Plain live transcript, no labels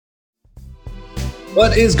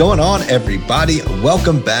What is going on, everybody?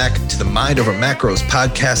 Welcome back to the Mind Over Macros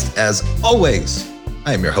podcast. As always,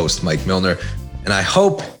 I am your host, Mike Milner, and I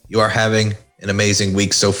hope you are having an amazing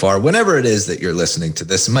week so far. Whenever it is that you're listening to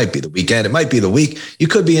this, it might be the weekend, it might be the week. You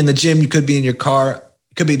could be in the gym, you could be in your car,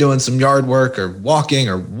 you could be doing some yard work or walking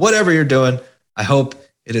or whatever you're doing. I hope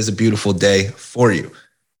it is a beautiful day for you.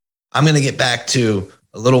 I'm going to get back to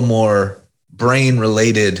a little more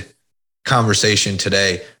brain-related conversation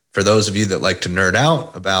today. For those of you that like to nerd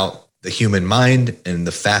out about the human mind and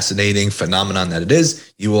the fascinating phenomenon that it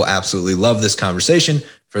is, you will absolutely love this conversation.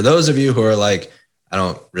 For those of you who are like, I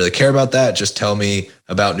don't really care about that, just tell me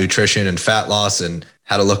about nutrition and fat loss and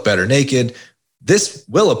how to look better naked. This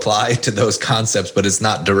will apply to those concepts, but it's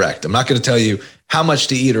not direct. I'm not going to tell you how much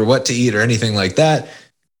to eat or what to eat or anything like that.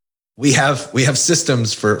 We have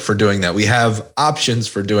systems for doing that. We have options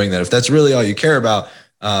for doing that. If that's really all you care about,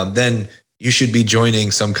 then you should be joining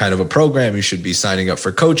some kind of a program. You should be signing up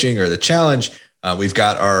for coaching or the challenge. We've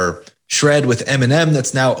got our Shred with Eminem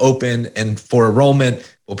that's now open, and for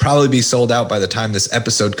enrollment will probably be sold out by the time this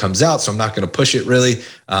episode comes out. So I'm not going to push it really.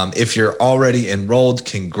 If you're already enrolled,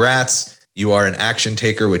 congrats. You are an action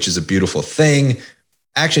taker, which is a beautiful thing.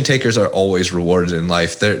 Action takers are always rewarded in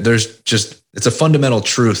life. It's a fundamental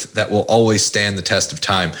truth that will always stand the test of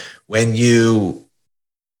time. When you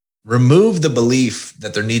remove the belief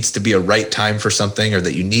that there needs to be a right time for something, or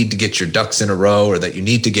that you need to get your ducks in a row, or that you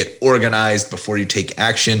need to get organized before you take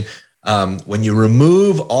action. When you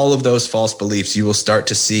remove all of those false beliefs, you will start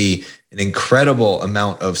to see an incredible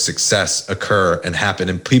amount of success occur and happen.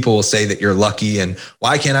 And people will say that you're lucky and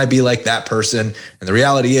why can't I be like that person? And the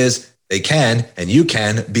reality is they can, and you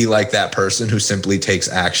can be like that person who simply takes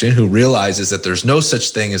action, who realizes that there's no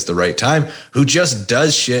such thing as the right time, who just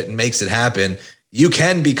does shit and makes it happen. You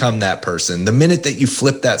can become that person. The minute that you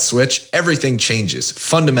flip that switch, everything changes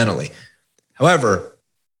fundamentally. However,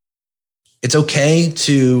 it's okay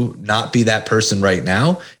to not be that person right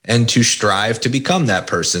now and to strive to become that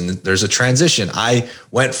person. There's a transition. I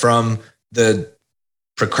went from the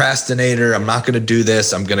procrastinator, I'm not going to do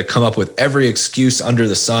this, I'm going to come up with every excuse under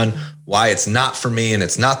the sun why it's not for me and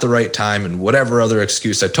it's not the right time and whatever other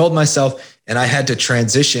excuse I told myself. And I had to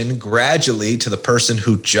transition gradually to the person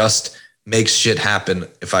who just makes shit happen.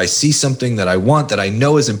 If I see something that I want, that I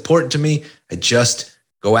know is important to me, I just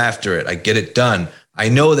go after it. I get it done. I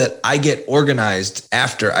know that I get organized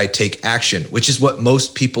after I take action, which is what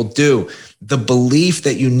most people do. The belief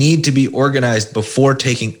that you need to be organized before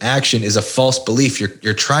taking action is a false belief.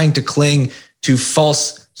 You're trying to cling to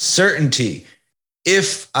false certainty.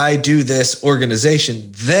 If I do this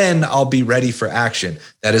organization, then I'll be ready for action.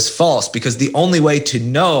 That is false, because the only way to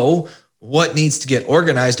know what needs to get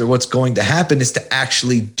organized or what's going to happen is to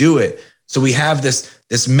actually do it. So we have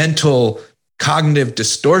this mental cognitive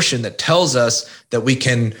distortion that tells us that we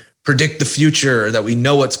can predict the future, or that we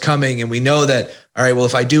know what's coming. And we know that, all right, well,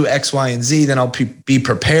 if I do X, Y, and Z, then I'll be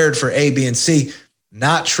prepared for A, B, and C.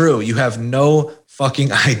 Not true. You have no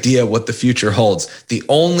fucking idea what the future holds. The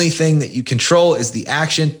only thing that you control is the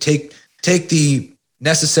action. Take the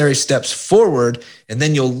necessary steps forward, and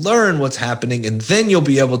then you'll learn what's happening, and then you'll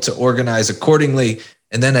be able to organize accordingly.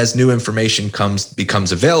 And then as new information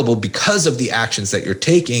becomes available because of the actions that you're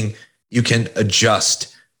taking, you can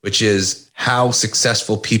adjust, which is how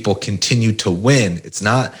successful people continue to win. It's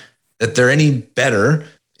not that they're any better.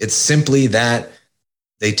 It's simply that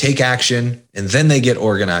they take action and then they get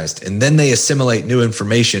organized and then they assimilate new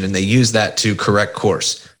information and they use that to correct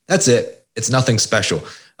course. That's it. It's nothing special.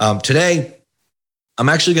 Today, I'm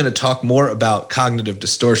actually going to talk more about cognitive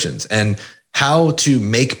distortions and how to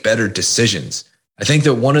make better decisions. I think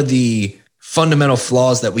that one of the fundamental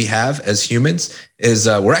flaws that we have as humans is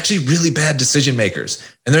we're actually really bad decision makers.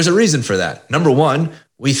 And there's a reason for that. Number one,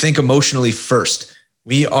 we think emotionally first.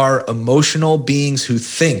 We are emotional beings who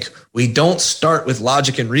think. We don't start with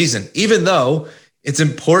logic and reason, even though it's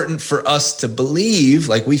important for us to believe,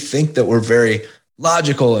 like we think that we're very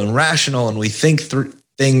logical and rational and we think through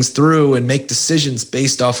things through and make decisions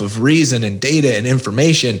based off of reason and data and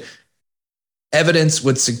information. Evidence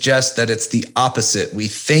would suggest that it's the opposite. We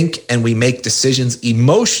think and we make decisions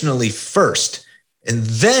emotionally first, and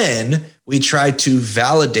then we try to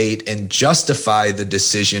validate and justify the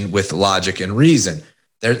decision with logic and reason.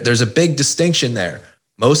 There's a big distinction there.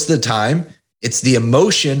 Most of the time, it's the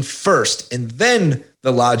emotion first and then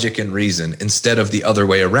the logic and reason instead of the other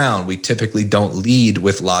way around. We typically don't lead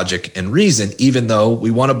with logic and reason, even though we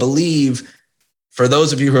want to believe. For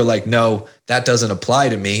those of you who are like, no, that doesn't apply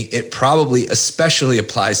to me, it probably especially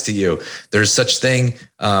applies to you. There's such thing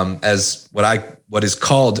as what is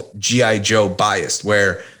called G.I. Joe bias,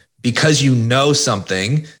 where because you know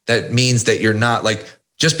something, that means that you're not like,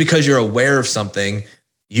 just because you're aware of something,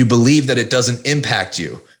 you believe that it doesn't impact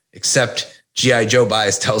you, except G.I. Joe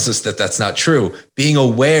bias tells us that that's not true. Being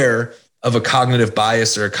aware of a cognitive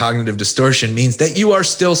bias or a cognitive distortion means that you are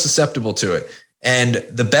still susceptible to it. And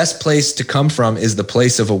the best place to come from is the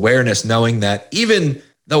place of awareness, knowing that even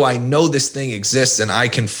though I know this thing exists and I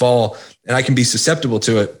can fall and I can be susceptible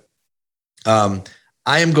to it,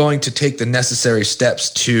 I am going to take the necessary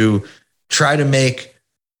steps to try to make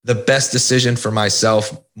the best decision for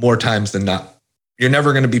myself more times than not. You're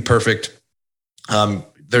never going to be perfect.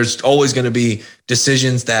 There's always going to be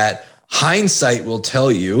decisions that hindsight will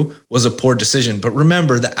tell you was a poor decision. But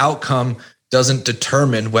remember, the outcome doesn't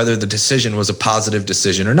determine whether the decision was a positive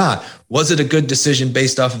decision or not. Was it a good decision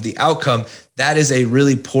based off of the outcome? That is a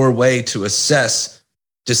really poor way to assess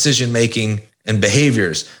decision-making and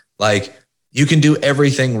behaviors. Like, you can do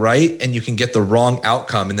everything right and you can get the wrong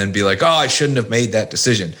outcome and then be like, oh, I shouldn't have made that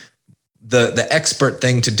decision. The expert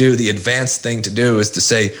thing to do, the advanced thing to do is to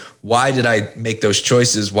say, why did I make those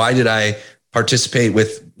choices? Why did I participate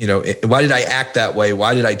with, why did I act that way?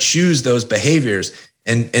 Why did I choose those behaviors?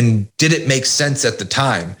 And did it make sense at the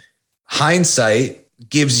time? Hindsight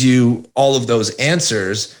gives you all of those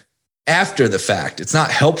answers after the fact. It's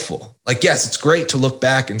not helpful. Like, yes, it's great to look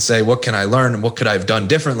back and say, what can I learn and what could I have done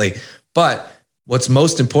differently? But what's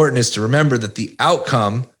most important is to remember that the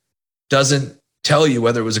outcome doesn't tell you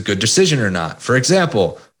whether it was a good decision or not. For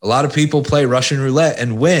example, a lot of people play Russian roulette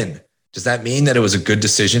and win. Does that mean that it was a good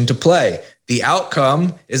decision to play? The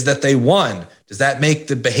outcome is that they won. Does that make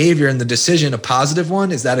the behavior and the decision a positive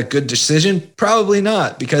one? Is that a good decision? Probably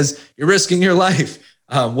not, because you're risking your life.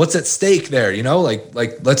 What's at stake there?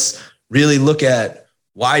 Let's really look at,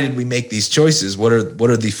 why did we make these choices? What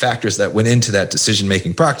are the factors that went into that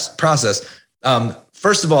decision-making process?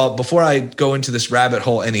 First of all, before I go into this rabbit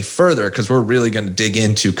hole any further, because we're really going to dig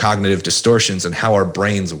into cognitive distortions and how our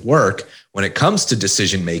brains work when it comes to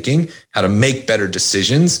decision-making, how to make better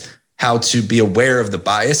decisions, how to be aware of the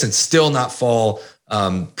bias and still not fall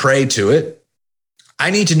prey to it. I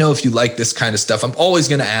need to know if you like this kind of stuff. I'm always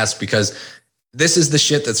going to ask, because this is the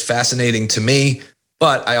shit that's fascinating to me.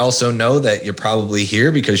 But I also know that you're probably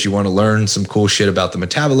here because you want to learn some cool shit about the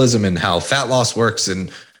metabolism and how fat loss works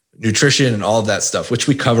and nutrition and all of that stuff, which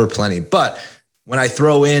we cover plenty. But when I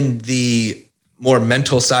throw in the more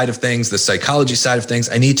mental side of things, the psychology side of things,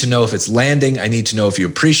 I need to know if it's landing. I need to know if you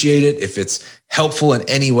appreciate it, if it's helpful in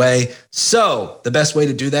any way. So the best way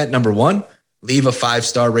to do that, number one, leave a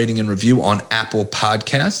 5-star rating and review on Apple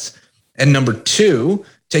Podcasts. And number two,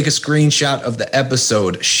 take a screenshot of the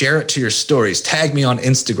episode, share it to your stories, tag me on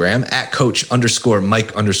Instagram at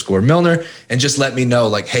coach_Mike_Milner, and just let me know,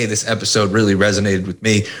 like, hey, this episode really resonated with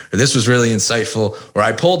me, or this was really insightful, or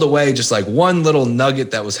I pulled away just like one little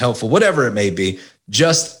nugget that was helpful, whatever it may be.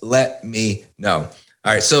 Just let me know.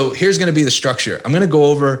 All right, so here's going to be the structure. I'm going to go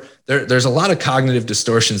over, there's a lot of cognitive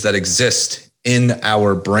distortions that exist in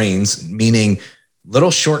our brains, meaning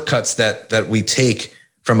little shortcuts that we take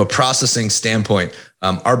from a processing standpoint.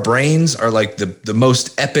 Our brains are like the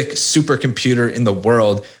most epic supercomputer in the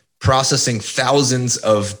world, processing thousands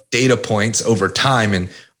of data points over time. And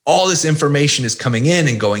all this information is coming in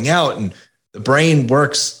and going out. And the brain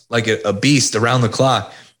works like a beast around the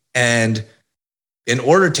clock. And in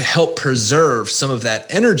order to help preserve some of that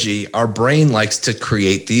energy, our brain likes to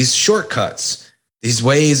create these shortcuts, these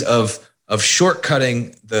ways of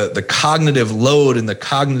shortcutting the cognitive load and the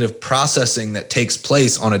cognitive processing that takes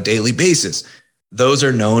place on a daily basis. Those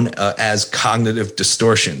are known as cognitive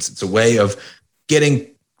distortions. It's a way of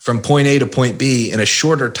getting from point A to point B in a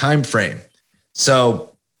shorter time frame.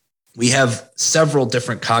 So we have several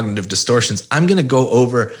different cognitive distortions. I'm going to go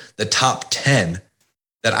over the top 10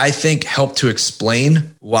 that I think help to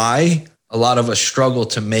explain why a lot of us struggle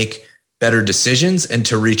to make better decisions and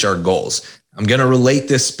to reach our goals. I'm going to relate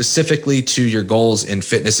this specifically to your goals in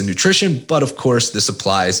fitness and nutrition, but of course, this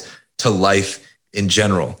applies to life in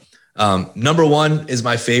general. Number one is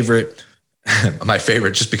my favorite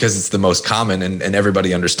just because it's the most common and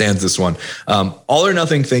everybody understands this one. All or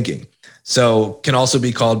nothing thinking. So can also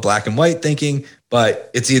be called black and white thinking,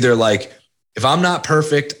 but it's either like, if I'm not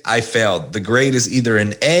perfect, I failed. The grade is either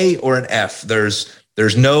an A or an F.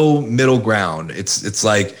 There's no middle ground. It's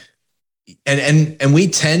like, and we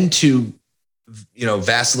tend to,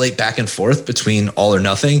 vacillate back and forth between all or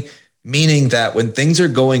nothing, meaning that when things are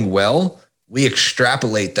going well, we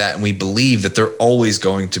extrapolate that and we believe that they're always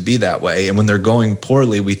going to be that way. And when they're going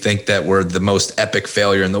poorly, we think that we're the most epic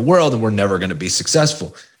failure in the world and we're never going to be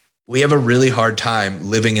successful. We have a really hard time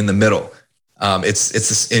living in the middle.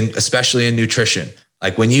 Especially in nutrition.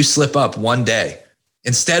 Like when you slip up one day,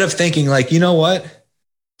 instead of thinking like, you know what,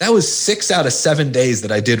 that was 6 out of 7 days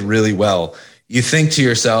that I did really well. You think to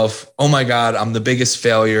yourself, oh my God, I'm the biggest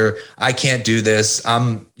failure. I can't do this.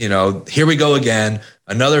 Here we go again.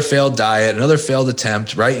 Another failed diet, another failed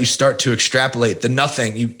attempt, right? You start to extrapolate the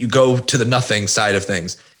nothing. You go to the nothing side of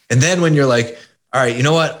things. And then when you're like, all right, you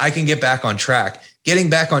know what? I can get back on track. Getting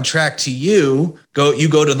back on track to you go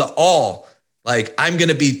to the all. Like, I'm going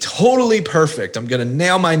to be totally perfect. I'm going to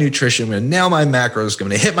nail my nutrition. I'm going to nail my macros. I'm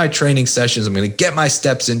going to hit my training sessions. I'm going to get my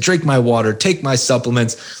steps in, drink my water, take my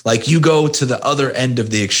supplements. Like, you go to the other end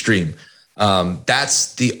of the extreme.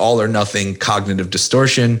 That's the all or nothing cognitive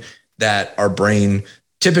distortion that our brain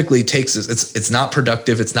typically takes. It's not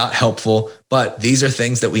productive. It's not helpful, but these are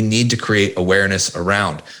things that we need to create awareness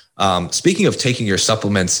around. Speaking of taking your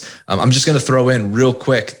supplements, I'm just going to throw in real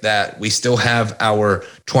quick that we still have our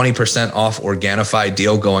 20% off Organifi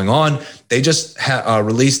deal going on. They just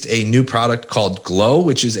released a new product called Glow,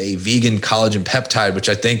 which is a vegan collagen peptide, which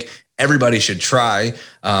I think everybody should try.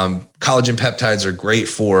 Collagen peptides are great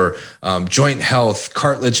for joint health,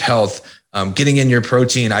 cartilage health, getting in your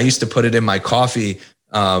protein. I used to put it in my coffee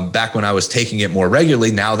back when I was taking it more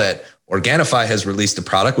regularly. Now that Organifi has released a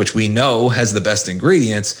product, which we know has the best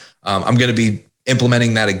ingredients, I'm going to be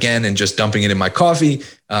implementing that again and just dumping it in my coffee.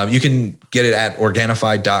 You can get it at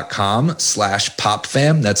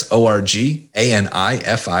Organifi.com/popfam. That's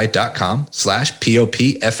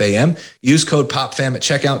ORGANIFI.com/POPFAM. Use code POPFAM at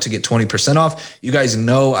checkout to get 20% off. You guys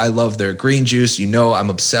know I love their green juice. You know I'm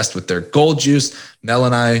obsessed with their gold juice. Mel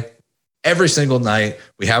and I, every single night,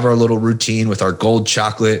 we have our little routine with our gold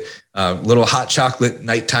chocolate, little hot chocolate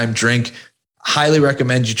nighttime drink. Highly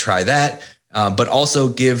recommend you try that, but also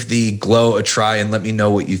give the Glow a try and let me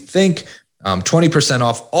know what you think. 20%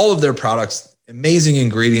 off all of their products, amazing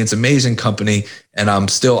ingredients, amazing company, and I'm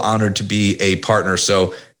still honored to be a partner.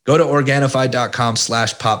 So go to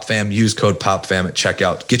Organifi.com/popfam, use code POPFAM at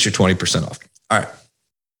checkout, get your 20% off. All right.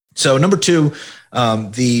 So number 2,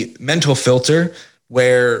 the mental filter,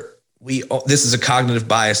 where this is a cognitive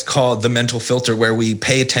bias called the mental filter, where we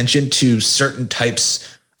pay attention to certain types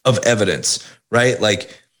of evidence, right? Like,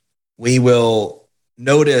 we will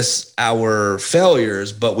notice our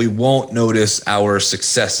failures, but we won't notice our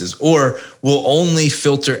successes, or we'll only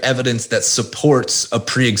filter evidence that supports a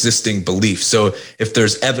pre-existing belief. So if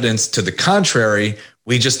there's evidence to the contrary,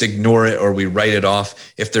 we just ignore it or we write it off.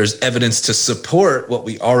 If there's evidence to support what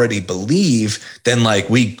we already believe, then like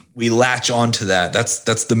we latch onto that.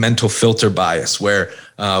 That's the mental filter bias, where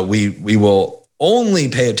we will only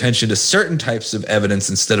pay attention to certain types of evidence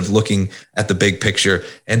instead of looking at the big picture.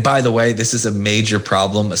 And by the way, this is a major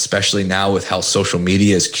problem, especially now with how social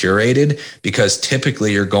media is curated, because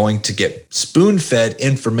typically you're going to get spoon-fed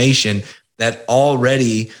information that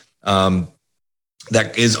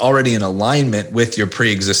is already in alignment with your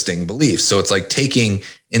pre-existing beliefs. So it's like taking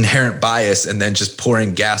inherent bias and then just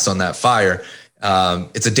pouring gas on that fire.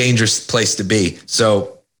 It's a dangerous place to be.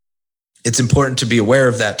 So it's important to be aware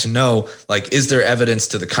of that, to know, like, is there evidence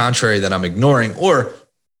to the contrary that I'm ignoring? Or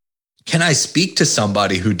can I speak to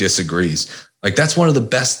somebody who disagrees? Like, that's one of the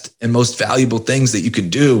best and most valuable things that you can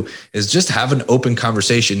do, is just have an open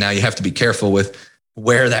conversation. Now, you have to be careful with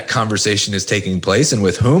where that conversation is taking place and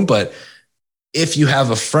with whom. But if you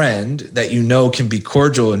have a friend that you know can be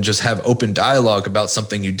cordial and just have open dialogue about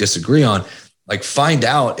something you disagree on, like, find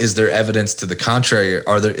out, is there evidence to the contrary?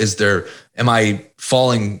 Am I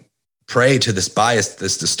falling prey to this bias,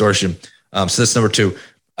 this distortion? So that's number 2.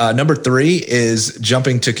 Number 3 is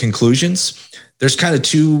jumping to conclusions. There's kind of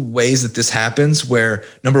 2 ways that this happens, where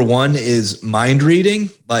number 1 is mind reading.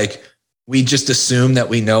 Like, we just assume that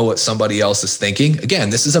we know what somebody else is thinking. Again,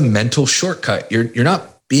 this is a mental shortcut. You're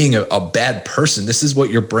not being a bad person. This is what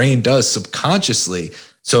your brain does subconsciously.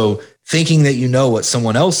 So thinking that you know what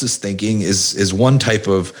someone else is thinking is one type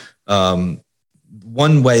of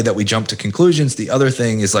one way that we jump to conclusions. The other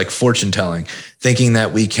thing is like fortune telling, thinking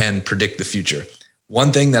that we can predict the future.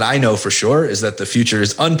 One thing that I know for sure is that the future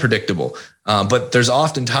is unpredictable. But there's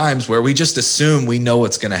often times where we just assume we know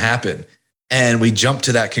what's going to happen, and we jump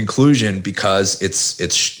to that conclusion because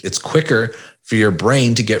it's quicker for your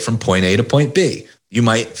brain to get from point A to point B. You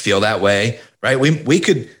might feel that way, right? We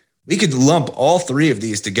could lump all 3 of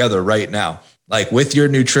these together right now. Like, with your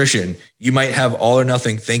nutrition, you might have all or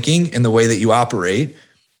nothing thinking in the way that you operate.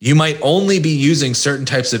 You might only be using certain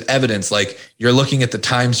types of evidence, like you're looking at the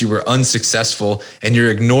times you were unsuccessful and you're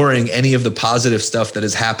ignoring any of the positive stuff that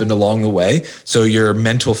has happened along the way. So your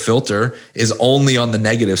mental filter is only on the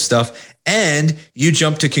negative stuff. And you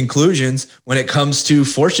jump to conclusions when it comes to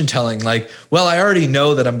fortune telling, like, well, I already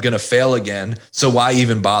know that I'm going to fail again, so why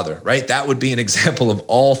even bother, right? That would be an example of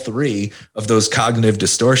all three of those cognitive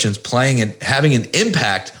distortions playing and having an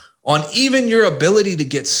impact on even your ability to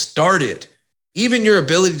get started, even your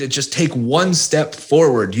ability to just take one step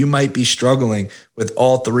forward. You might be struggling with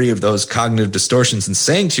all three of those cognitive distortions and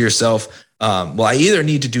saying to yourself, well, I either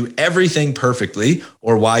need to do everything perfectly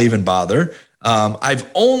or why even bother? I've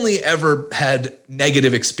only ever had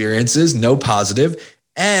negative experiences, no positive,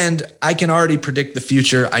 and I can already predict the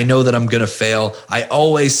future. I know that I'm going to fail. I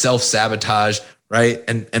always self-sabotage, right?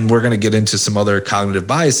 And we're going to get into some other cognitive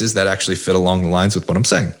biases that actually fit along the lines with what I'm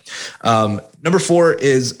saying. Number 4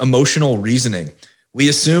 is emotional reasoning. We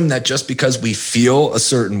assume that just because we feel a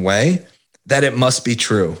certain way, that it must be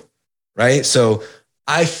true, right? So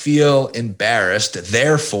I feel embarrassed,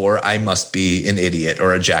 therefore I must be an idiot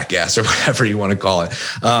or a jackass or whatever you want to call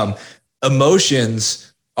it.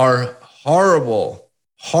 Emotions are horrible.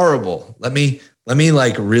 Let me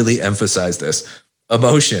like really emphasize this.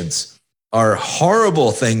 Emotions are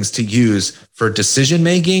horrible things to use for decision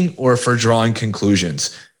making or for drawing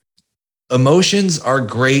conclusions. Emotions are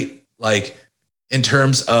great, like in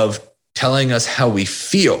terms of telling us how we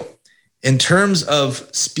feel, in terms of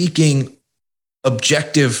speaking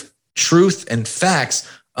objective truth and facts.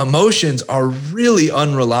 Emotions are really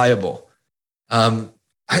unreliable.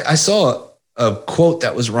 I saw a quote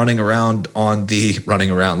that was literally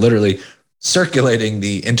circulating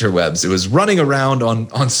the interwebs. It was running around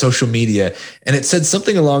on social media, and it said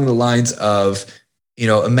something along the lines of,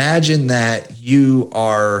 imagine that you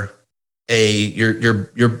are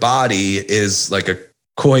your body is like a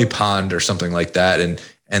koi pond or something like that,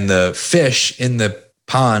 and the fish in the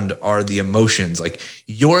pond are the emotions. Like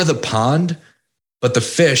you're the pond, but the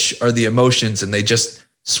fish are the emotions, and they just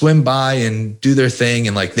swim by and do their thing,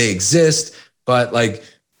 and like they exist, but like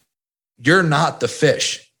you're not the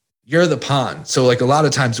fish, you're the pond. So like a lot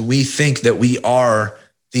of times we think that we are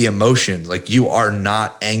the emotions. Like you are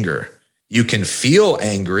not anger. You can feel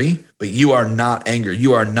angry, but you are not anger.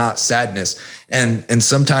 You are not sadness. And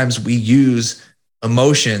sometimes we use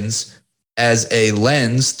emotions as a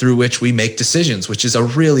lens through which we make decisions, which is a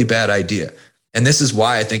really bad idea. And this is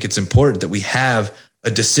why I think it's important that we have a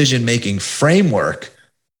decision-making framework.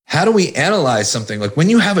 How do we analyze something? Like when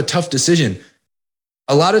you have a tough decision,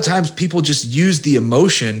 a lot of times people just use the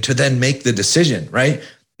emotion to then make the decision, right?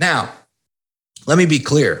 Now, let me be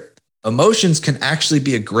clear. Emotions can actually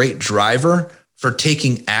be a great driver for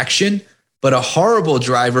taking action, but a horrible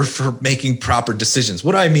driver for making proper decisions.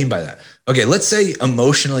 What do I mean by that? Okay, let's say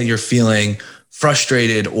emotionally you're feeling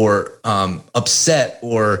frustrated or upset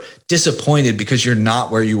or disappointed because you're not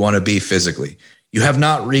where you want to be physically. You have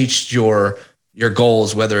not reached your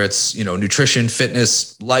goals, whether it's nutrition,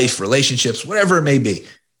 fitness, life, relationships, whatever it may be.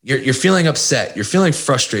 You're feeling upset. You're feeling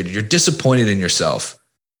frustrated. You're disappointed in yourself.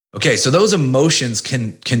 Okay, so those emotions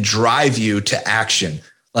can drive you to action.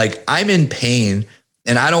 Like I'm in pain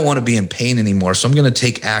and I don't want to be in pain anymore, so I'm going to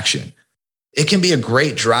take action. It can be a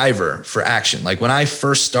great driver for action. Like when I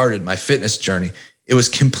first started my fitness journey, it was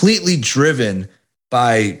completely driven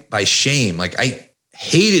by shame. Like I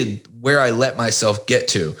hated where I let myself get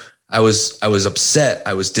to. I was upset.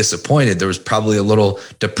 I was disappointed. There was probably a little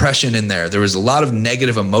depression in there. There was a lot of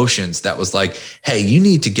negative emotions that was like, hey, you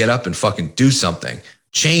need to get up and fucking do something.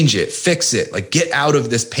 Change it, fix it, like get out of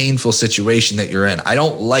this painful situation that you're in. I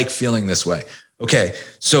don't like feeling this way. Okay,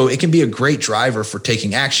 so it can be a great driver for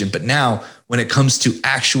taking action. But now when it comes to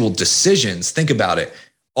actual decisions, think about it.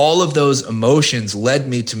 All of those emotions led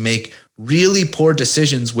me to make really poor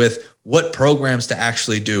decisions with what programs to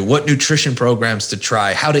actually do, what nutrition programs to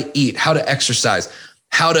try, how to eat, how to exercise,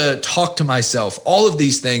 how to talk to myself. All of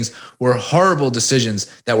these things were horrible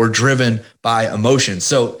decisions that were driven by emotion.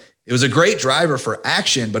 So it was a great driver for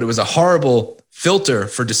action, but it was a horrible filter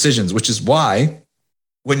for decisions, which is why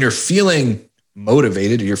when you're feeling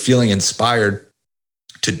motivated or you're feeling inspired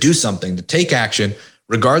to do something, to take action,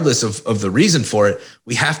 regardless of the reason for it,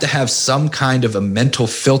 we have to have some kind of a mental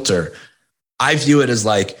filter. I view it as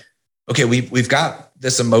like, okay, we've got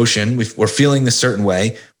this emotion, we're feeling this certain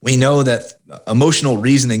way. We know that emotional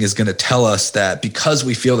reasoning is going to tell us that because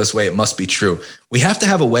we feel this way, it must be true. We have to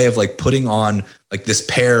have a way of like putting on like this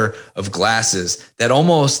pair of glasses that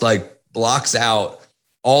almost like blocks out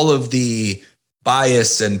all of the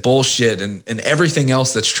bias and bullshit and everything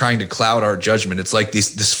else that's trying to cloud our judgment. It's like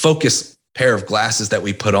this focused pair of glasses that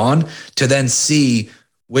we put on to then see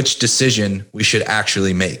which decision we should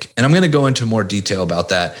actually make. And I'm going to go into more detail about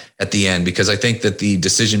that at the end, because I think that the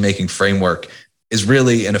decision-making framework is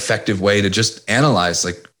really an effective way to just analyze,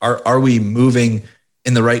 like, are we moving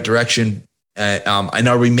in the right direction? And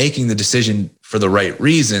are we making the decision for the right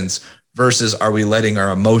reasons versus are we letting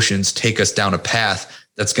our emotions take us down a path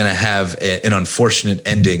that's going to have an unfortunate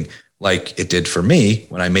ending, like it did for me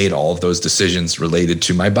when I made all of those decisions related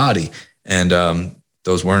to my body. And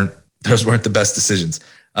those weren't the best decisions.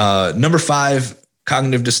 Number 5,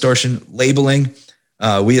 cognitive distortion, labeling.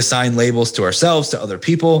 We assign labels to ourselves, to other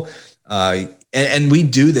people. And we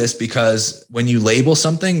do this because when you label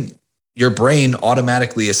something, your brain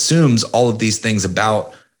automatically assumes all of these things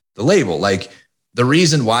about the label. Like, the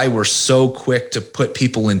reason why we're so quick to put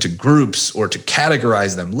people into groups or to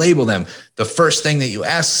categorize them, label them, the first thing that you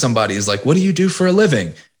ask somebody is like, what do you do for a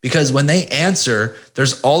living? Because when they answer,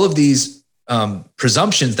 there's all of these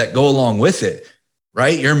presumptions that go along with it,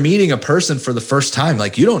 right? You're meeting a person for the first time.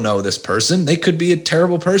 Like, you don't know this person. They could be a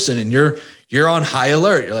terrible person, and you're on high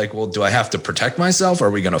alert. You're like, well, do I have to protect myself?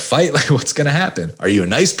 Are we going to fight? Like, what's going to happen? Are you a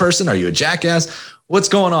nice person? Are you a jackass? What's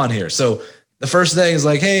going on here? So the first thing is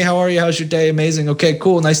like, hey, how are you? How's your day? Amazing. Okay,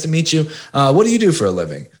 cool. Nice to meet you. What do you do for a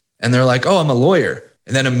living? And they're like, oh, I'm a lawyer.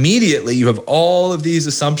 And then immediately you have all of these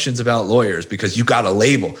assumptions about lawyers because you got a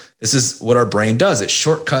label. This is what our brain does. It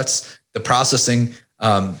shortcuts the processing,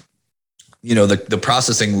 the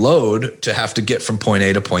processing load to have to get from point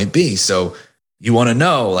A to point B. So you want to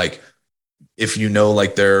know, like, if you know,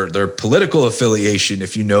 like, their political affiliation,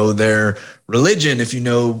 if you know their religion, if you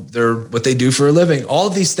know what they do for a living, all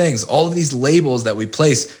of these things, all of these labels that we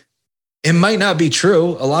place, it might not be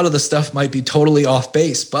true. A lot of the stuff might be totally off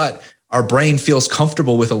base, but our brain feels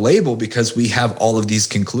comfortable with a label because we have all of these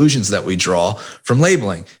conclusions that we draw from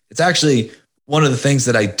labeling. It's actually one of the things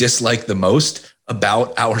that I dislike the most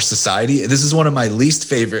about our society. This is one of my least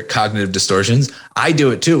favorite cognitive distortions. I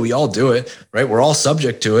do it too. We all do it, right? We're all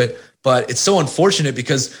subject to it. But it's so unfortunate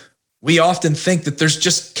because we often think that there's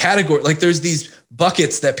just category, like there's these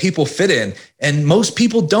buckets that people fit in, and most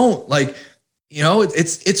people don't. Like,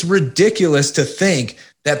 it's ridiculous to think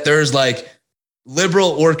that there's like liberal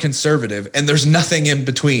or conservative and there's nothing in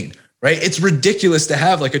between, right? It's ridiculous to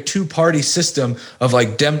have like a 2-party system of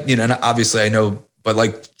like and obviously I know, but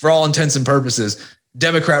like for all intents and purposes,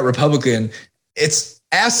 Democrat, Republican, it's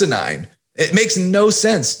asinine. It makes no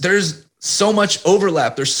sense. There's so much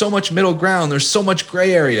overlap. There's so much middle ground. There's so much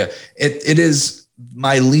gray area. It is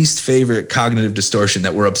my least favorite cognitive distortion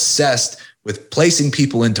that we're obsessed with placing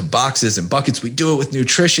people into boxes and buckets. We do it with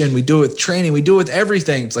nutrition. We do it with training. We do it with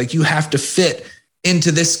everything. It's like, you have to fit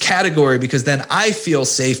into this category because then I feel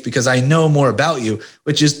safe because I know more about you,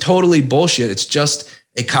 which is totally bullshit. It's just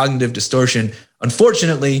a cognitive distortion.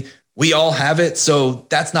 Unfortunately, we all have it. So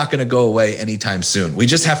that's not going to go away anytime soon. We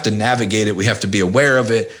just have to navigate it. We have to be aware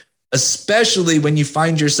of it, especially when you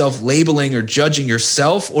find yourself labeling or judging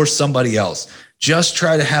yourself or somebody else. Just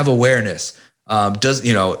try to have awareness.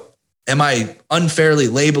 Am I unfairly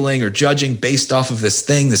labeling or judging based off of this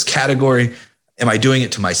thing, this category? Am I doing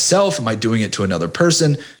it to myself? Am I doing it to another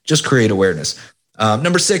person? Just create awareness.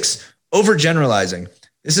 Number 6, overgeneralizing.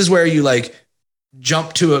 This is where you like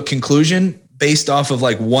jump to a conclusion based off of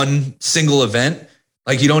like one single event.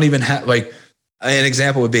 Like, you don't even have, like, an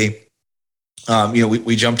example would be,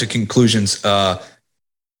 we jump to conclusions. I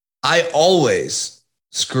always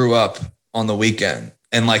screw up on the weekend.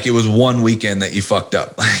 And like, it was one weekend that you fucked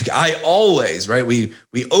up. Like, I always, right? We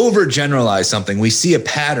overgeneralize something. We see a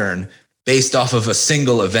pattern based off of a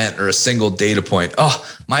single event or a single data point. Oh,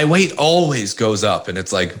 my weight always goes up. And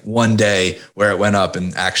it's like one day where it went up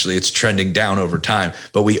and actually it's trending down over time.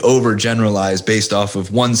 But we overgeneralize based off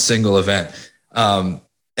of one single event. And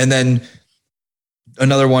then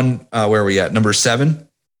another one, where are we at? Number 7,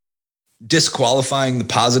 disqualifying the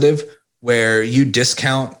positive, where you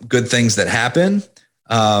discount good things that happen,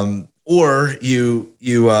 or you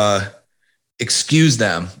excuse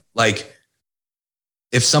them. Like,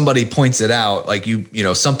 if somebody points it out, like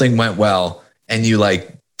something went well and you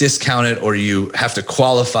like discount it, or you have to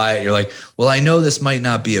qualify it. You're like, well, I know this might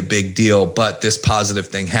not be a big deal, but this positive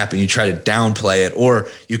thing happened. You try to downplay it, or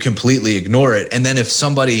you completely ignore it. And then if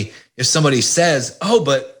somebody says, oh,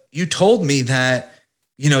 but you told me that,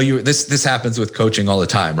 this happens with coaching all the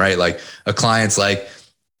time, right? Like, a client's like,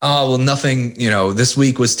 oh, well, nothing, this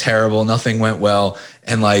week was terrible. Nothing went well.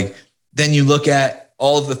 And like, then you look at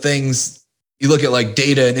all of the things, you look at like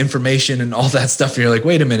data and information and all that stuff, and you're like,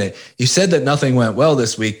 wait a minute, you said that nothing went well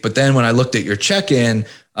this week. But then when I looked at your check-in,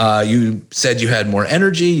 you said you had more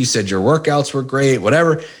energy. You said your workouts were great,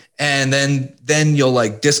 whatever. And then you'll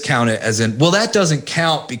like discount it as in, well, that doesn't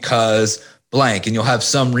count because blank, and you'll have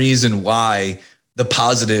some reason why the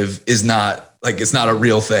positive is not like, it's not a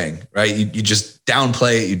real thing, right? You just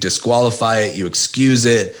downplay it, you disqualify it, you excuse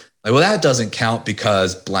it. Like, well, that doesn't count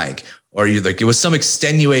because blank, or you like, it was some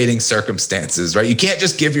extenuating circumstances, right? You can't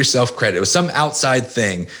just give yourself credit. It was some outside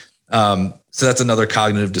thing. So that's another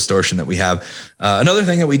cognitive distortion that we have. Another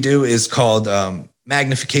thing that we do is called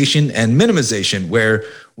magnification and minimization, where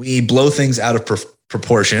we blow things out of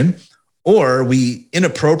proportion, or we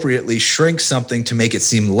inappropriately shrink something to make it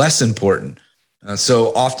seem less important. So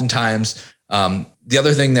oftentimes, the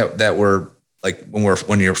other thing that we're like,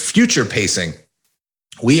 when you're future pacing,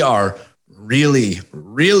 we are really,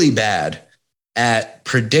 really bad at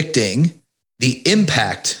predicting the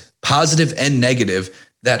impact, positive and negative,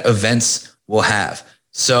 that events will have.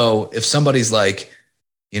 So if somebody's like,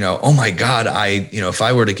 oh my God, if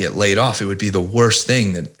I were to get laid off, it would be the worst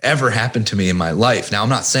thing that ever happened to me in my life. Now, I'm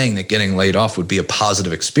not saying that getting laid off would be a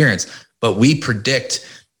positive experience, but we predict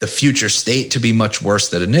the future state to be much worse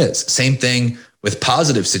than it is. Same thing with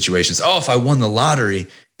positive situations. Oh, if I won the lottery,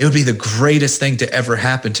 it would be the greatest thing to ever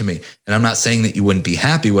happen to me. And I'm not saying that you wouldn't be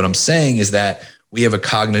happy. What I'm saying is that we have a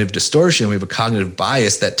cognitive distortion. We have a cognitive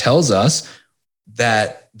bias that tells us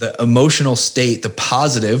that the emotional state, the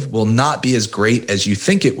positive, will not be as great as you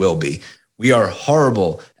think it will be. We are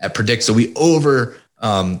horrible at predict. So we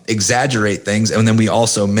exaggerate things. And then we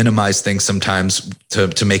also minimize things sometimes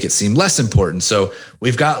to make it seem less important. So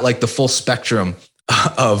we've got like the full spectrum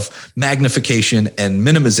of magnification and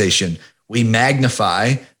minimization. We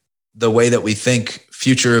magnify the way that we think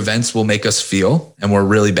future events will make us feel, and we're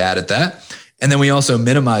really bad at that. And then we also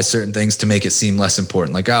minimize certain things to make it seem less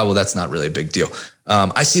important. Like, well, that's not really a big deal.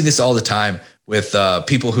 I see this all the time with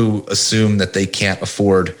people who assume that they can't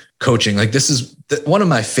afford coaching. Like, this is one of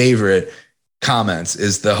my favorite comments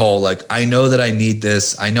is the whole, like, I know that I need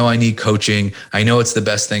this. I know I need coaching. I know it's the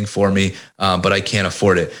best thing for me, but I can't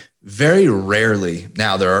afford it. Very rarely.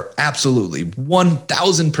 Now, there are absolutely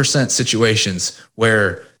 1000% situations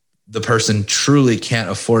where the person truly can't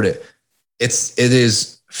afford it. It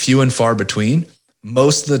is few and far between.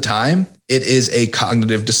 Most of the time, it is a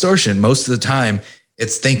cognitive distortion. Most of the time,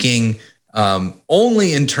 it's thinking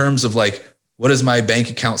only in terms of like, what does my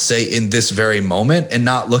bank account say in this very moment, and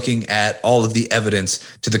not looking at all of the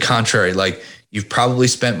evidence to the contrary. Like, you've probably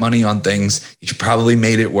spent money on things. You've probably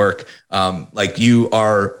made it work. Like, you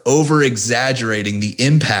are over exaggerating the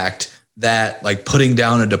impact that like putting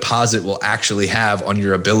down a deposit will actually have on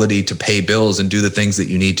your ability to pay bills and do the things that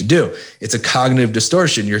you need to do. It's a cognitive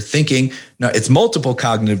distortion. You're thinking, no, it's multiple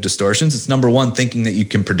cognitive distortions. It's number one, thinking that you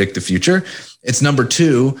can predict the future. It's number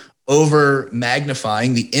two, over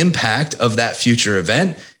magnifying the impact of that future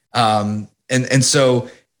event. And so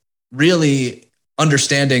really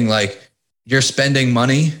understanding, like, you're spending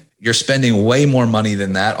money, you're spending way more money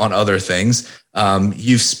than that on other things.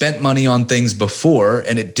 You've spent money on things before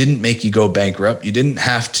and it didn't make you go bankrupt. You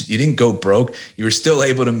didn't go broke. You were still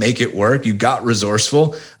able to make it work. You got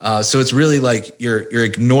resourceful. So it's really like you're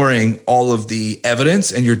ignoring all of the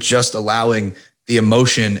evidence and you're just allowing the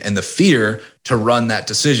emotion and the fear to run that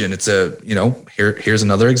decision. It's here's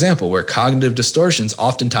another example where cognitive distortions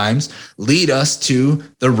oftentimes lead us to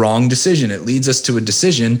the wrong decision. It leads us to a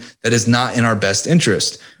decision that is not in our best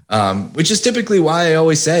interest, which is typically why I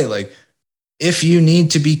always say, like, if you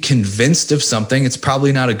need to be convinced of something, it's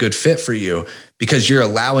probably not a good fit for you, because you're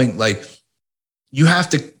allowing, like, you have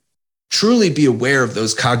to truly be aware of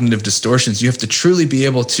those cognitive distortions. You have to truly be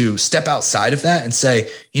able to step outside of that and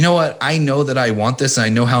say, you know what, I know that I want this and I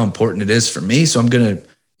know how important it is for me. So I'm going to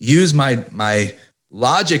use my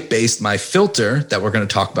logic-based, my filter that we're going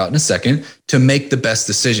to talk about in a second to make the best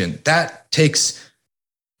decision. That takes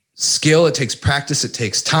skill, it takes practice, it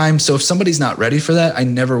takes time. So if somebody's not ready for that, I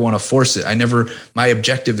never want to force it. My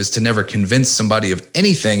objective is to never convince somebody of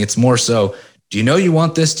anything. It's more so, do you know you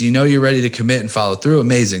want this? Do you know you're ready to commit and follow through?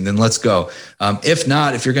 Amazing. Then let's go. If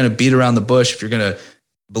not, if you're going to beat around the bush, if you're going to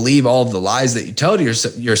believe all of the lies that you tell to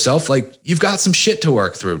yourself, like, you've got some shit to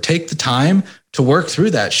work through. Take the time to work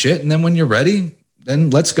through that shit. And then when you're ready, then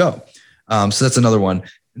let's go. So that's another one.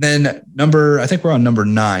 And then I think we're on number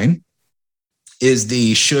 9, is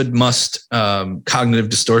the should, must cognitive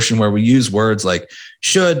distortion, where we use words like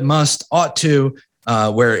should, must, ought to,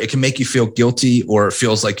 where it can make you feel guilty or it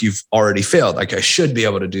feels like you've already failed. Like, I should be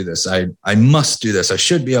able to do this. I must do this. I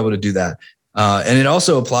should be able to do that. And it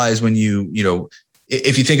also applies when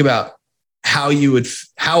if you think about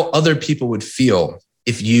how other people would feel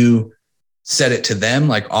if you said it to them,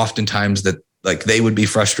 like, oftentimes that, like, they would be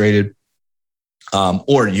frustrated,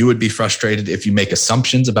 or you would be frustrated if you make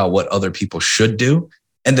assumptions about what other people should do,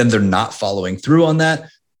 and then they're not following through on that.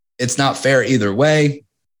 It's not fair either way.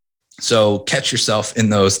 So catch yourself in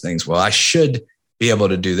those things. Well, I should be able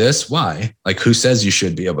to do this. Why? Like, who says you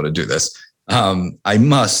should be able to do this? I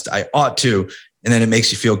must, I ought to. And then it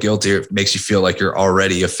makes you feel guilty. It makes you feel like you're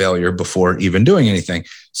already a failure before even doing anything.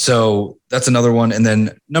 So that's another one. And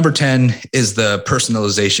then number 10 is the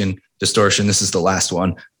personalization distortion. This is the last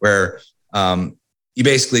one where you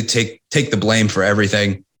basically take the blame for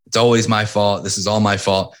everything. It's always my fault. This is all my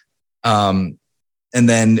fault. And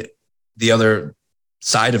then the other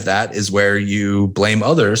side of that is where you blame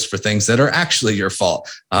others for things that are actually your fault.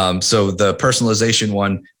 So the personalization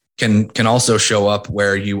one can also show up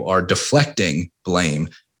where you are deflecting blame.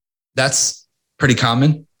 That's pretty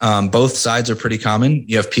common. Both sides are pretty common.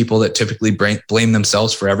 You have people that typically blame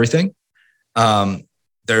themselves for everything.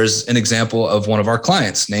 There's an example of one of our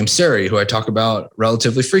clients named Sari, who I talk about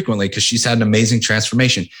relatively frequently because she's had an amazing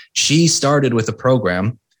transformation. She started with a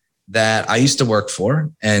program that I used to work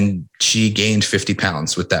for, and she gained 50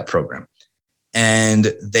 pounds with that program.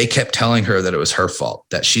 And they kept telling her that it was her fault,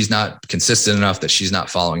 that she's not consistent enough, that she's not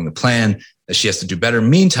following the plan, that she has to do better.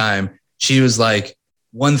 Meantime, she was like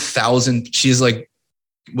 1,000. She's like,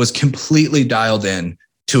 was completely dialed in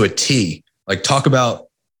to a T. Like, talk about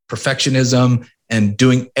perfectionism and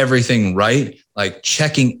doing everything right, like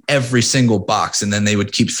checking every single box. And then they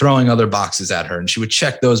would keep throwing other boxes at her and she would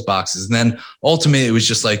check those boxes. And then ultimately it was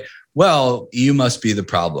just like, well, you must be the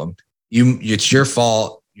problem. It's your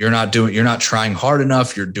fault. You're not trying hard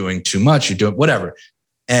enough. You're doing too much. You're doing whatever.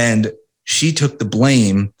 And she took the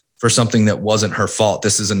blame for something that wasn't her fault.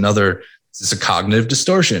 This is a cognitive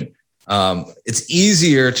distortion. It's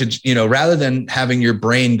easier to, rather than having your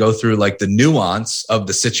brain go through like the nuance of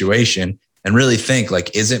the situation and really think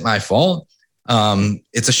like, is it my fault?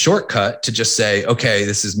 It's a shortcut to just say, okay,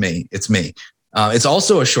 this is me. It's me. It's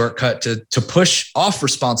also a shortcut to push off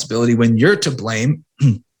responsibility when you're to blame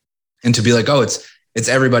and to be like, oh, it's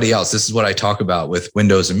everybody else. This is what I talk about with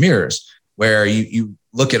windows and mirrors, where you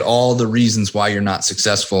look at all the reasons why you're not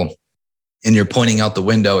successful and you're pointing out the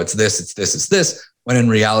window. It's this, when in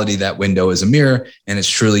reality, that window is a mirror and it's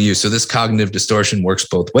truly you. So this cognitive distortion works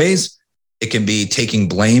both ways. It can be taking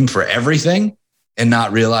blame for everything and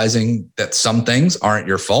not realizing that some things aren't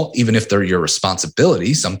your fault, even if they're your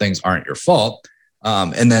responsibility. Some things aren't your fault.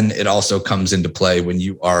 And then it also comes into play when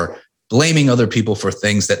you are blaming other people for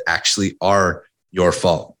things that actually are your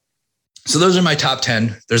fault. So those are my top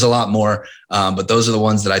 10. There's a lot more, but those are the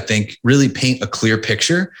ones that I think really paint a clear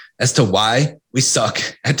picture as to why we suck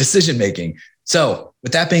at decision making. So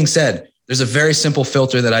with that being said, there's a very simple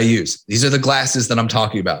filter that I use. These are the glasses that I'm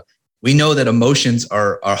talking about. We know that emotions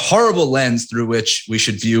are a horrible lens through which we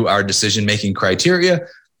should view our decision-making criteria.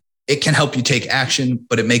 It can help you take action,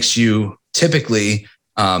 but it makes you typically,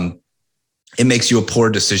 it makes you a poor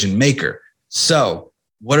decision maker. So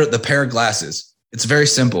what are the pair of glasses? It's very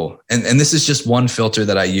simple. And this is just one filter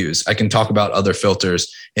that I use. I can talk about other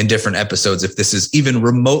filters in different episodes if this is even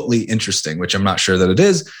remotely interesting, which I'm not sure that it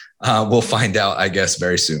is. We'll find out, I guess,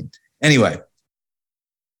 very soon. Anyway,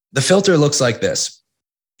 the filter looks like this.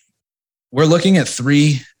 We're looking at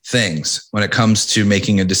three things when it comes to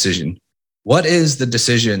making a decision. What is the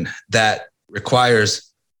decision that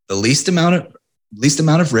requires the least amount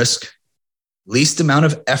of risk, least amount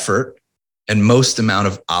of effort, and most amount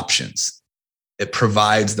of options? It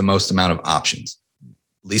provides the most amount of options.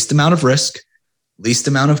 Least amount of risk, least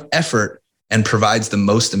amount of effort, and provides the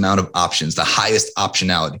most amount of options, the highest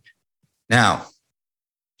optionality. Now,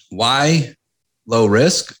 why low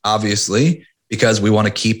risk? Obviously, because we want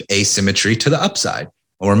to keep asymmetry to the upside.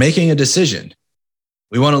 When we're making a decision,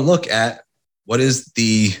 we want to look at what is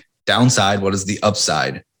the downside, what is the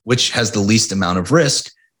upside, which has the least amount of risk.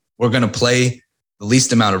 We're going to play the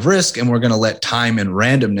least amount of risk, and we're going to let time and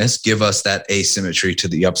randomness give us that asymmetry to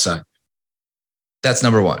the upside. That's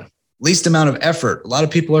number one. Least amount of effort. A lot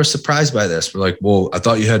of people are surprised by this. We're like, well, I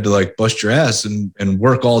thought you had to like bust your ass and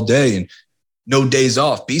work all day and no days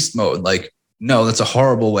off, beast mode. Like, no, that's a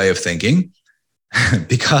horrible way of thinking.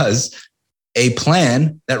 Because a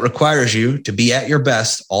plan that requires you to be at your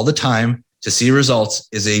best all the time to see results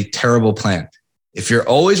is a terrible plan. If you're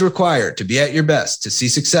always required to be at your best to see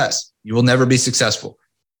success, you will never be successful.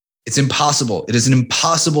 It's impossible. It is an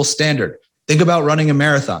impossible standard. Think about running a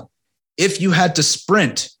marathon. If you had to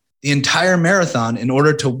sprint the entire marathon in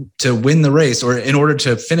order to win the race or in order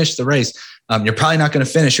to finish the race, you're probably not going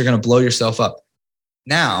to finish. You're going to blow yourself up.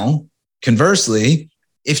 Now, conversely,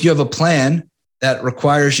 if you have a plan that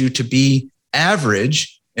requires you to be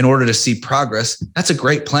average in order to see progress, that's a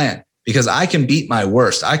great plan because I can beat my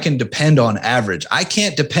worst. I can depend on average. I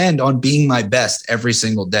can't depend on being my best every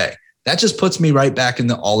single day. That just puts me right back in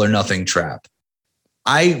the all or nothing trap.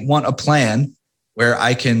 I want a plan where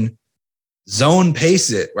I can zone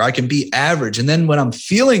pace it where I can be average. And then when I'm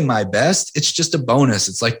feeling my best, it's just a bonus.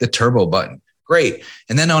 It's like the turbo button. Great.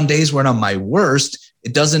 And then on days when I'm my worst,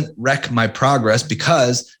 it doesn't wreck my progress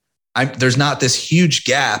because there's not this huge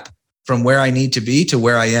gap from where I need to be to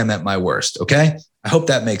where I am at my worst. Okay. I hope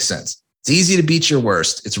that makes sense. It's easy to beat your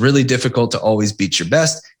worst. It's really difficult to always beat your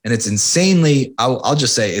best. And it's insanely, I'll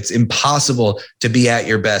just say it's impossible to be at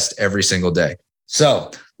your best every single day.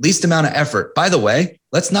 So least amount of effort. By the way,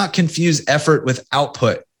 let's not confuse effort with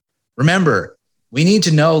output. Remember, we need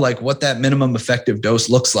to know like what that minimum effective dose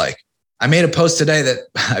looks like. I made a post today that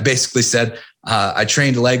I basically said, I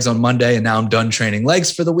trained legs on Monday and now I'm done training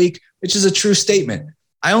legs for the week, which is a true statement.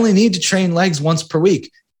 I only need to train legs once per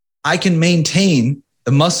week. I can maintain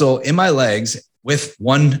the muscle in my legs with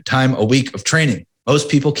 1 time a week of training. Most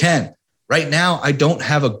people can. Right now, I don't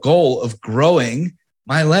have a goal of growing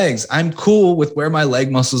my legs. I'm cool with where my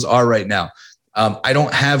leg muscles are right now. I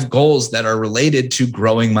don't have goals that are related to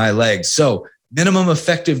growing my legs. So minimum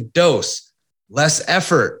effective dose, less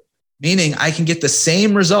effort, meaning I can get the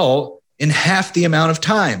same result in half the amount of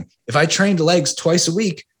time. If I trained legs twice a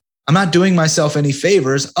week, I'm not doing myself any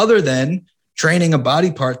favors other than training a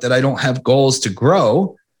body part that I don't have goals to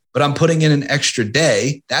grow, but I'm putting in an extra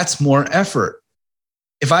day. That's more effort.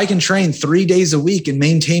 If I can train 3 days a week and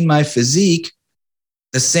maintain my physique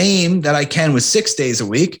the same that I can with 6 days a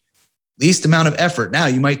week, least amount of effort. Now,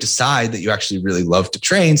 you might decide that you actually really love to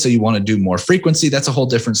train, so you want to do more frequency. That's a whole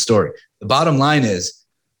different story. The bottom line is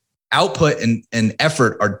output and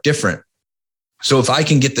effort are different. So if I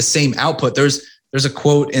can get the same output, there's a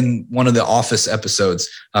quote in one of the Office episodes.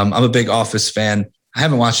 I'm a big Office fan. I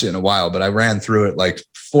haven't watched it in a while, but I ran through it like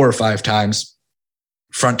 4 or 5 times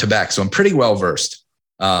front to back. So I'm pretty well versed.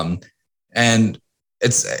 And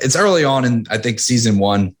it's early on in, I think, season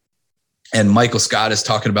 1. And Michael Scott is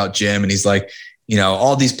talking about Jim, and he's like,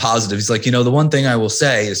 all these positives. He's like, the one thing I will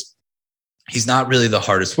say is he's not really the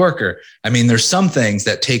hardest worker. I mean, there's some things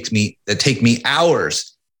that take me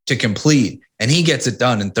hours to complete, and he gets it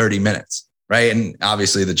done in 30 minutes. Right. And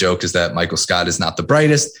obviously the joke is that Michael Scott is not the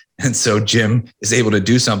brightest. And so Jim is able to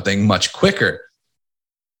do something much quicker.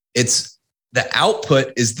 It's the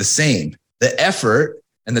output is the same. The effort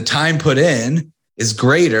and the time put in is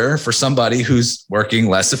greater for somebody who's working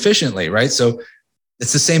less efficiently. Right. So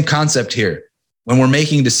it's the same concept here. When we're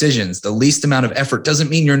making decisions, the least amount of effort doesn't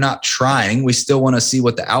mean you're not trying. We still want to see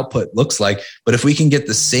what the output looks like. But if we can get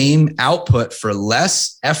the same output for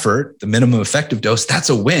less effort, the minimum effective dose, that's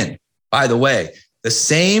a win. By the way, the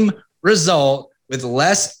same result with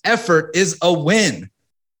less effort is a win.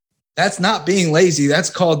 That's not being lazy. That's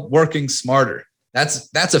called working smarter. That's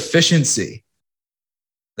efficiency.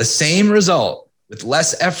 The same result with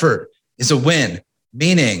less effort is a win.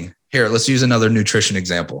 Meaning, here, let's use another nutrition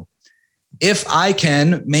example. If I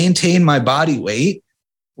can maintain my body weight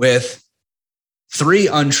with 3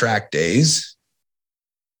 untracked days,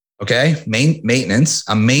 okay, maintenance.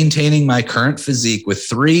 I'm maintaining my current physique with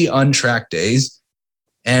 3 untracked days.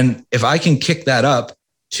 And if I can kick that up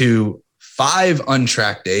to 5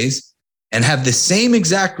 untracked days and have the same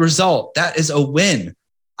exact result, that is a win.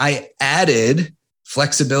 I added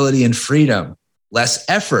flexibility and freedom, less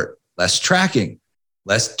effort, less tracking,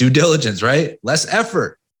 less due diligence, right? Less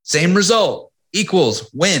effort, same result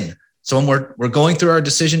equals win. So when we're going through our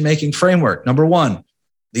decision-making framework, number 1,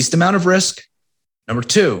 least amount of risk. Number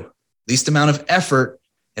 2, least amount of effort.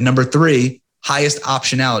 And number 3, highest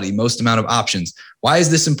optionality, most amount of options. Why is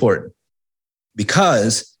this important?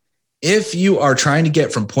 Because if you are trying to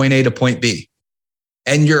get from point A to point B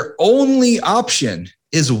and your only option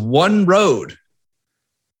is one road,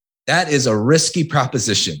 that is a risky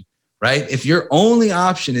proposition, right? If your only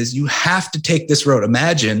option is you have to take this road,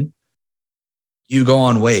 imagine you go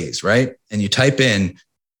on Waze, right? And you type in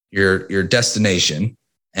your destination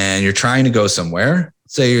and you're trying to go somewhere.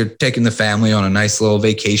 Say you're taking the family on a nice little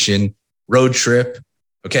vacation road trip.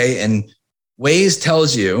 Okay. And Waze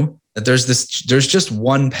tells you that there's just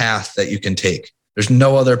one path that you can take. There's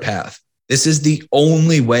no other path. This is the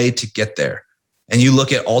only way to get there. And you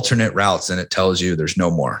look at alternate routes and it tells you there's no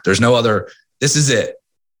more. There's no other. This is it.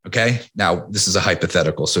 Okay. Now this is a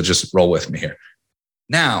hypothetical. So just roll with me here.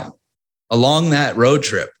 Now, along that road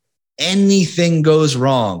trip, anything goes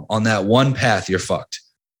wrong on that one path, you're fucked.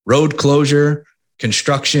 Road closure,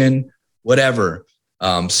 construction, whatever,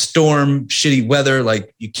 storm, shitty weather,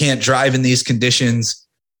 like you can't drive in these conditions,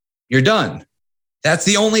 you're done. That's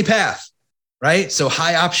the only path, right? So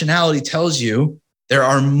high optionality tells you there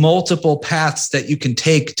are multiple paths that you can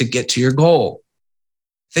take to get to your goal.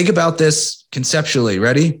 Think about this conceptually.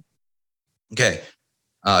 Ready? Okay.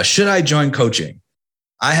 Should I join coaching?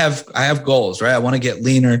 I have goals, right? I want to get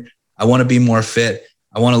leaner. I want to be more fit.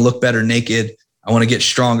 I want to look better naked. I want to get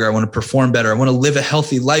stronger. I want to perform better. I want to live a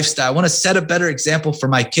healthy lifestyle. I want to set a better example for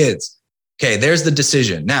my kids. Okay, there's the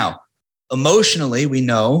decision. Now, emotionally, we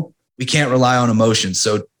know we can't rely on emotions.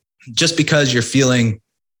 So just because you're feeling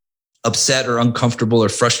upset or uncomfortable or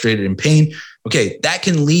frustrated and pain, okay, that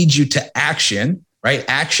can lead you to action, right?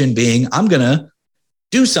 Action being, I'm going to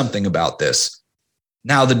do something about this.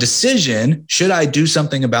 Now, the decision, should I do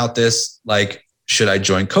something about this? Like, should I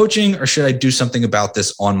join coaching or should I do something about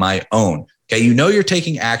this on my own? Okay, you know you're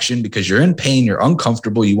taking action because you're in pain, you're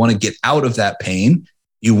uncomfortable, you want to get out of that pain,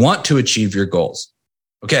 you want to achieve your goals.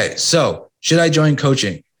 Okay, so should I join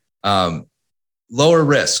coaching? Lower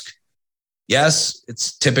risk. Yes,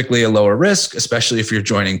 it's typically a lower risk, especially if you're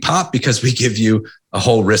joining POP, because we give you a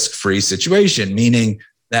whole risk-free situation, meaning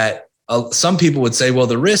that some people would say, well,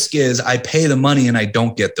 the risk is I pay the money and I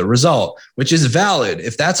don't get the result, which is valid.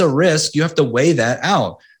 If that's a risk, you have to weigh that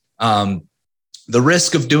out. The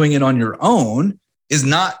risk of doing it on your own is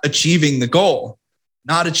not achieving the goal.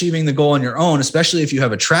 Not achieving the goal on your own, especially if you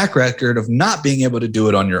have a track record of not being able to do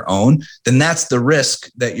it on your own, then that's the risk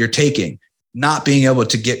that you're taking, not being able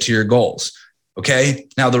to get to your goals. Okay.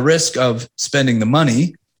 Now, the risk of spending the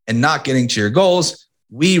money and not getting to your goals,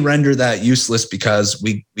 we render that useless because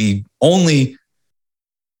we only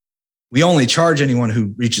charge anyone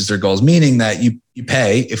who reaches their goals, meaning that you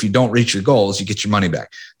pay. If you don't reach your goals, you get your money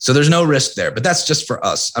back. So there's no risk there, but that's just for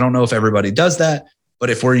us. I don't know if everybody does that, but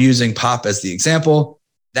if we're using POP as the example,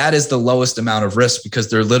 that is the lowest amount of risk because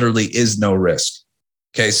there literally is no risk.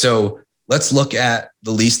 Okay. So let's look at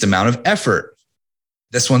the least amount of effort.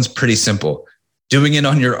 This one's pretty simple. Doing it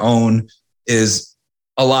on your own is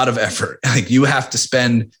a lot of effort. Like, you have to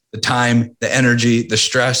spend the time, the energy, the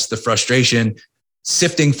stress, the frustration,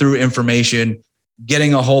 sifting through information,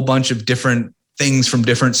 getting a whole bunch of different things from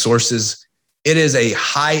different sources. It is a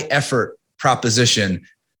high effort proposition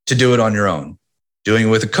to do it on your own. Doing it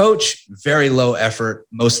with a coach, very low effort.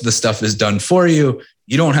 Most of the stuff is done for you.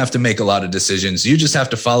 You don't have to make a lot of decisions. You just have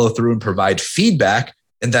to follow through and provide feedback,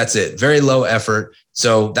 and that's it. Very low effort.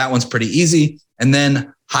 So that one's pretty easy. And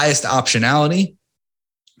then highest optionality.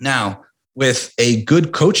 Now, with a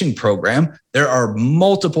good coaching program, there are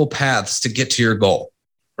multiple paths to get to your goal,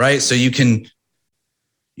 right? So you can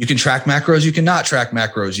track macros, you can not track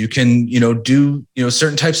macros. You can, do,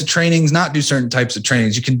 certain types of trainings, not do certain types of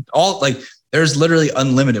trainings. You can there's literally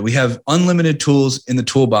unlimited. We have unlimited tools in the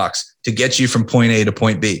toolbox to get you from point A to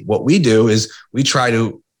point B. What we do is we try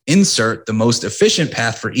to insert the most efficient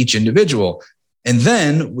path for each individual. And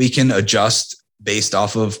then we can adjust based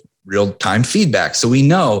off of real-time feedback. So we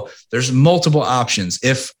know there's multiple options.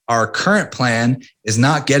 If our current plan is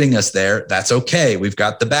not getting us there, that's okay. We've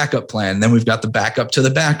got the backup plan. Then we've got the backup to the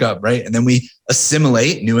backup, right? And then we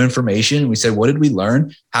assimilate new information. We say, what did we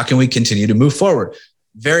learn? How can we continue to move forward?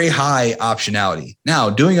 Very high optionality. Now,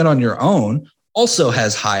 doing it on your own also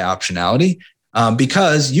has high optionality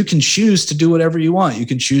because you can choose to do whatever you want. You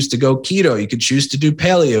can choose to go keto. You can choose to do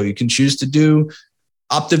paleo. You can choose to do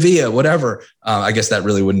Optavia, whatever. I guess that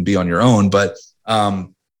really wouldn't be on your own, but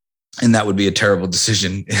and that would be a terrible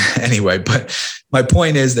decision anyway. But my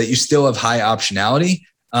point is that you still have high optionality.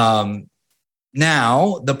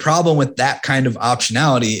 Now, the problem with that kind of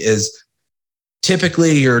optionality is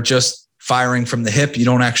typically you're just firing from the hip. You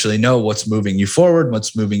don't actually know what's moving you forward,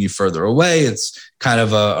 what's moving you further away. It's kind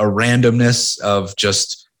of a randomness of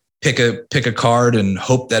just pick a card and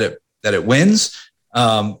hope that it wins.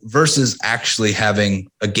 Versus actually having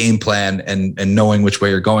a game plan and knowing which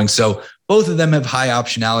way you're going. So both of them have high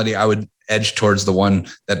optionality. I would edge towards the one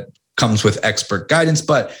that comes with expert guidance,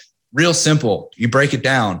 but real simple. You break it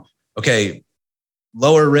down. Okay,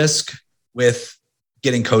 lower risk with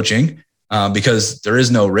getting coaching because there is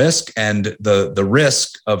no risk. And the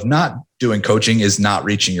risk of not doing coaching is not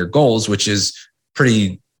reaching your goals, which is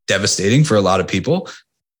pretty devastating for a lot of people.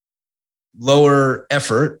 Lower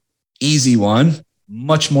effort, easy one.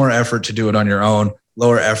 Much more effort to do it on your own,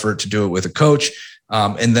 lower effort to do it with a coach.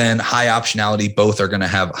 And then high optionality, both are going to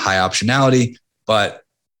have high optionality, but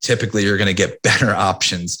typically you're going to get better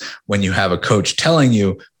options when you have a coach telling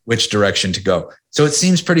you which direction to go. So it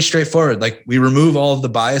seems pretty straightforward. Like, we remove all of the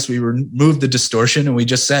bias, we remove the distortion, and we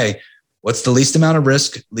just say, what's the least amount of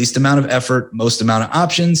risk, least amount of effort, most amount of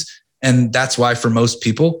options. And that's why for most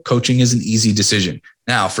people, coaching is an easy decision.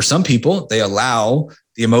 Now, for some people, they allow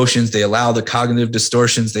the emotions, they allow the cognitive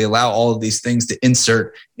distortions, they allow all of these things to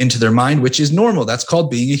insert into their mind, which is normal. That's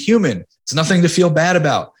called being a human. It's nothing to feel bad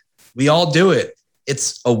about. We all do it.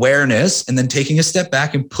 It's awareness and then taking a step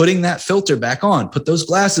back and putting that filter back on, put those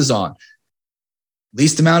glasses on.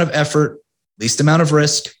 Least amount of effort, least amount of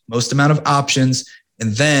risk, most amount of options.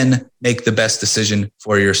 and then make the best decision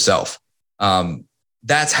for yourself.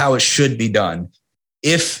 That's how it should be done.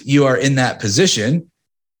 If you are in that position,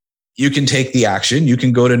 you can take the action. You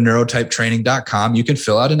can go to neurotypetraining.com. You can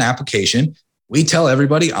fill out an application. We tell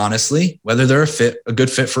everybody honestly, whether they're a good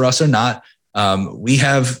fit for us or not. We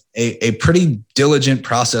have a pretty diligent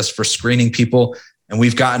process for screening people, and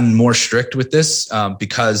we've gotten more strict with this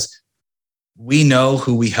because we know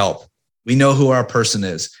who we help. We know who our person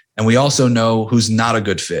is, and we also know who's not a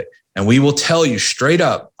good fit. And we will tell you straight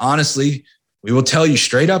up, honestly,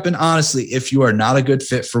 if you are not a good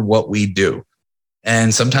fit for what we do.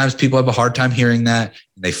 And sometimes people have a hard time hearing that,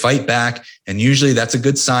 and they fight back. And usually that's a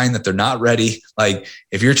good sign that they're not ready. Like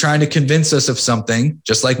if you're trying to convince us of something,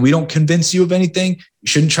 just like we don't convince you of anything, you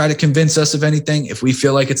shouldn't try to convince us of anything. If we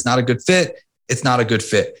feel like it's not a good fit, it's not a good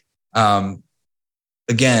fit.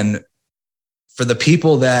 Again, for the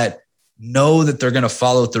people that know that they're going to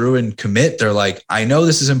follow through and commit, they're like, I know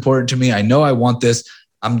this is important to me. I know I want this.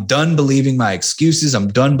 I'm done believing my excuses. I'm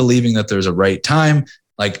done believing that there's a right time.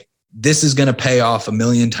 Like this is going to pay off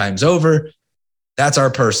 1,000,000 times over. That's our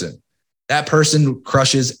person. That person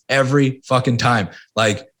crushes every fucking time.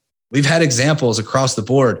 Like we've had examples across the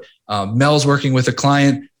board. Mel's working with a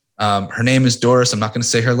client. Her name is Doris. I'm not going to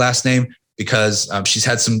say her last name because she's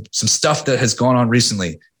had some stuff that has gone on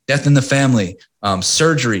recently. Death in the family,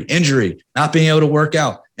 surgery, injury, not being able to work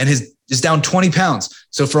out, and is down 20 pounds.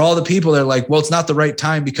 So for all the people that are like, well, it's not the right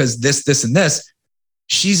time because this, and this,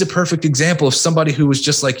 she's a perfect example of somebody who was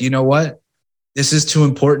just like, you know what? This is too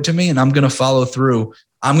important to me and I'm going to follow through.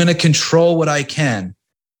 I'm going to control what I can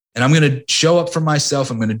and I'm going to show up for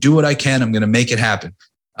myself. I'm going to do what I can. I'm going to make it happen.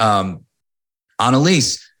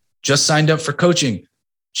 Annalise just signed up for coaching.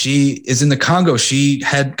 She is in the Congo. She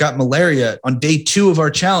had got malaria on day 2 of our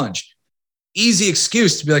challenge. Easy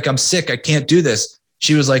excuse to be like, I'm sick. I can't do this.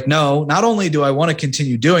 She was like, no, not only do I want to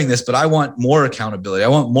continue doing this, but I want more accountability. I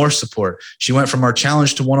want more support. She went from our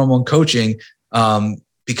challenge to one-on-one coaching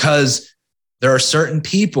because there are certain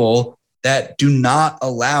people that do not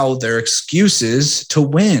allow their excuses to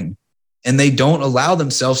win, and they don't allow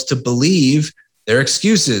themselves to believe their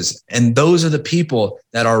excuses. And those are the people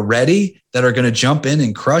that are ready, that are going to jump in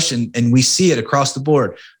and crush. And we see it across the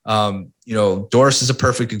board. Doris is a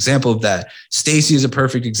perfect example of that. Stacy is a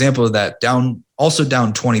perfect example of that. Down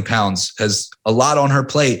 20 pounds, has a lot on her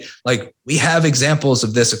plate. Like we have examples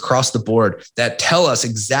of this across the board that tell us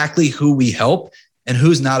exactly who we help and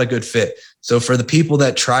who's not a good fit. So for the people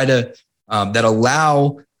that try to, that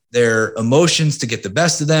allow their emotions to get the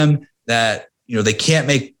best of them, that, they can't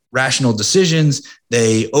make rational decisions,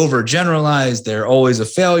 they overgeneralize, they're always a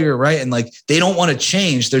failure, right? And like, they don't want to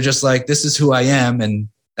change. They're just like, this is who I am. And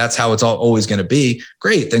that's how it's always going to be.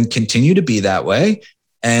 Great. Then continue to be that way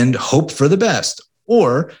and hope for the best.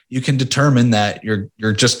 Or you can determine that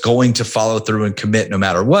you're just going to follow through and commit no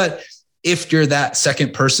matter what. If you're that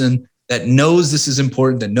second person that knows this is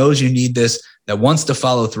important, that knows you need this, that wants to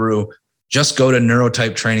follow through, just go to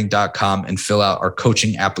neurotypetraining.com and fill out our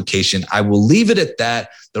coaching application. I will leave it at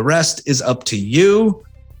that. The rest is up to you.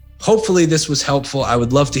 Hopefully this was helpful. I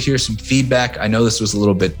would love to hear some feedback. I know this was a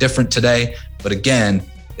little bit different today, but again,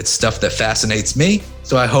 it's stuff that fascinates me.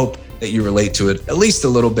 So I hope that you relate to it at least a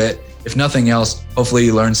little bit. If nothing else, hopefully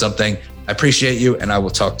you learned something. I appreciate you, and I will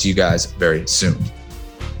talk to you guys very soon.